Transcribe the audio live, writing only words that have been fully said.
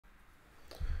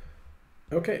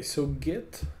Okay, so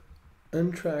git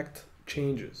untracked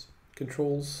changes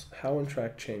controls how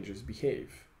untracked changes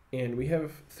behave. And we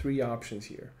have three options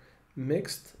here.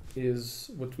 Mixed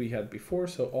is what we had before,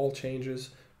 so all changes,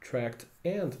 tracked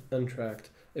and untracked,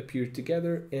 appear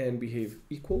together and behave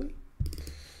equally.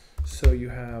 So you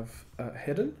have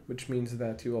hidden, which means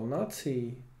that you will not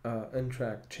see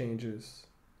untracked changes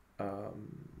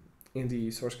in the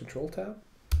source control tab.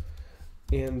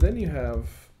 And then you have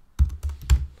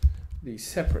the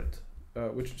separate,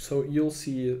 so you'll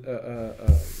see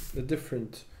a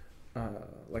different,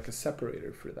 like a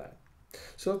separator for that.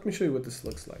 So let me show you what this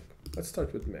looks like. Let's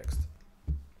start with mixed.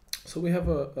 So we have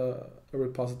a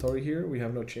repository here. We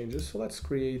have no changes. So let's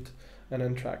create an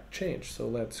untracked change. So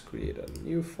let's create a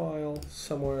new file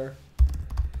somewhere.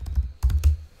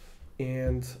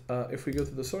 And if we go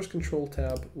to the source control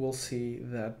tab, we'll see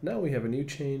that now we have a new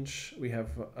change. We have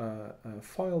a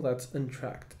file that's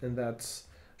untracked, and that's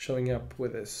showing up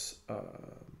with this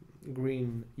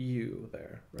green U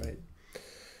there, right?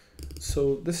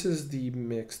 So this is the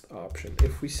mixed option.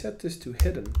 If we set this to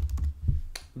hidden,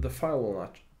 the file will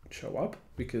not show up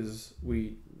because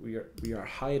we are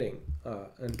hiding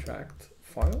untracked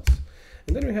files.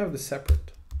 And then we have the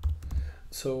separate.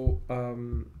 So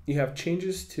you have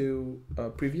changes to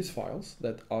previous files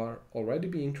that are already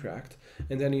being tracked,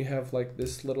 and then you have like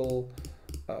this little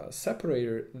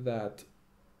separator that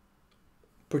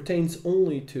pertains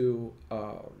only to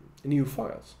new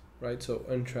files, right? So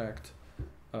untracked,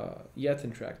 yet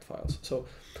untracked files. So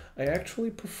I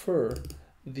actually prefer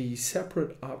the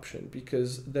separate option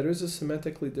because there is a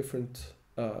semantically different,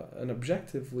 an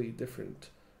objectively different,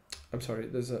 I'm sorry,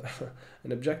 there's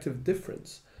an objective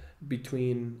difference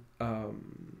between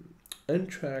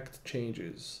untracked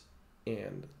changes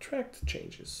and tracked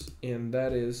changes. And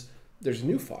that is, there's a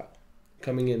new file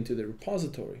coming into the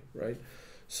repository, right?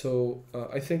 So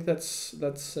I think that's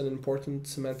an important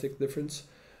semantic difference,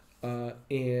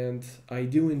 and I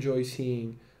do enjoy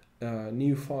seeing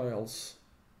new files,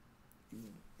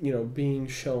 being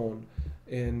shown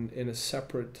in a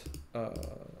separate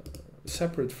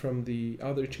from the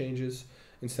other changes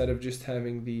instead of just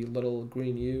having the little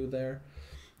green U there.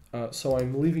 So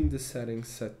I'm leaving the settings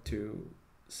set to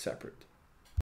separate.